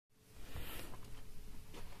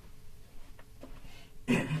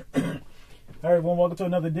All right, everyone, welcome to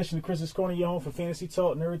another edition of Chris's Corner, your home for fantasy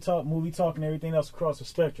talk, nerd talk, movie talk, and everything else across the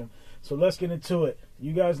spectrum. So let's get into it.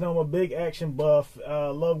 You guys know I'm a big action buff.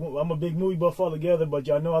 I'm a big movie buff altogether, but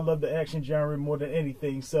y'all know I love the action genre more than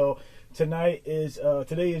anything. So today is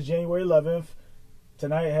January 11th.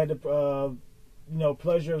 Tonight I had the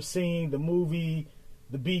pleasure of seeing the movie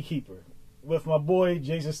The Beekeeper with my boy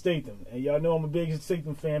Jason Statham, and y'all know I'm a big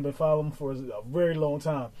Statham fan. Been following him for a very long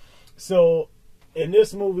time. So in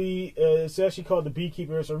this movie, it's actually called The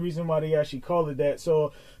Beekeeper. It's a reason why they actually call it that.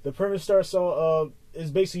 So the premise starts off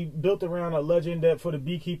is basically built around a legend that for the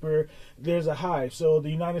beekeeper, there's a hive. So the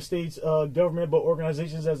United States government, but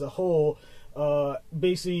organizations as a whole,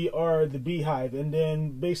 basically are the beehive. And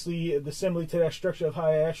then basically the simile to that structure of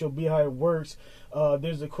how an actual beehive works,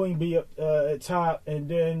 there's a queen bee up at top, and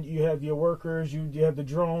then you have your workers, you have the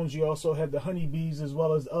drones, you also have the honeybees as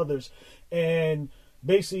well as others. And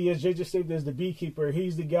basically, as Jason Statham is the beekeeper,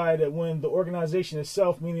 he's the guy that when the organization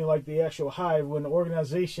itself, meaning like the actual hive, when the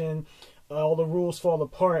organization, all the rules fall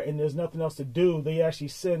apart and there's nothing else to do, they actually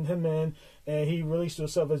send him in, and he releases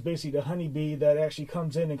himself as basically the honeybee that actually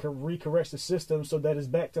comes in and recorrects the system so that it's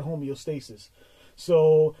back to homeostasis.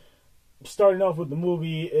 So, starting off with the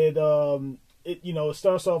movie, it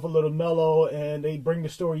starts off a little mellow, and they bring the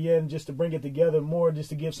story in just to bring it together more, just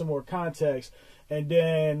to give some more context. And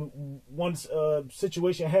then once a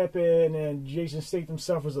situation happened and Jason Statham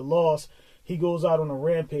suffers a loss, he goes out on a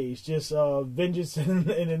rampage, just vengeance in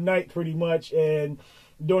the night pretty much, and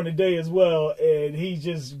during the day as well. And he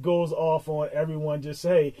just goes off on everyone. Just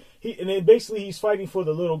he's fighting for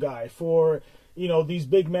the little guy, for these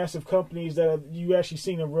big massive companies that you actually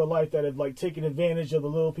seen in real life that have like taken advantage of the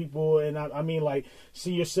little people. And I mean like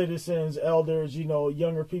senior citizens, elders,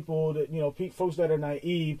 younger people, that folks that are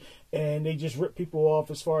naive, and they just rip people off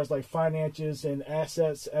as far as like finances and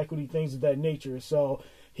assets, equity, things of that nature. So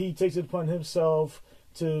he takes it upon himself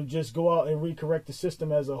to just go out and recorrect the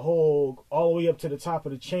system as a whole, all the way up to the top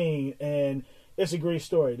of the chain. And it's a great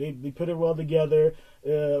story. They put it well together.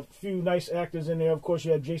 A few nice actors in there. Of course,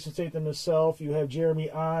 you have Jason Statham himself. You have Jeremy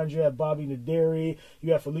Irons. You have Bobby Naderi.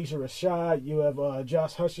 You have Felicia Rashad. You have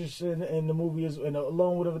Josh Hutcherson in the movie, and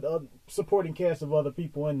along with a supporting cast of other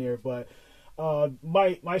people in there. But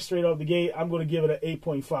my straight off the gate, I'm going to give it an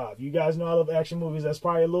 8.5. You guys know I love action movies. That's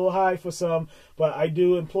probably a little high for some, but I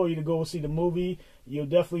do implore you to go see the movie. You'll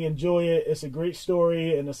definitely enjoy it. It's a great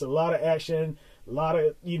story, and it's a lot of action, a lot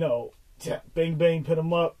of, bang, bang, put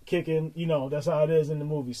them up, kicking, that's how it is in the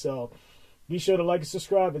movie. So be sure to like and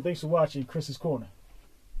subscribe, and thanks for watching Chris's Corner.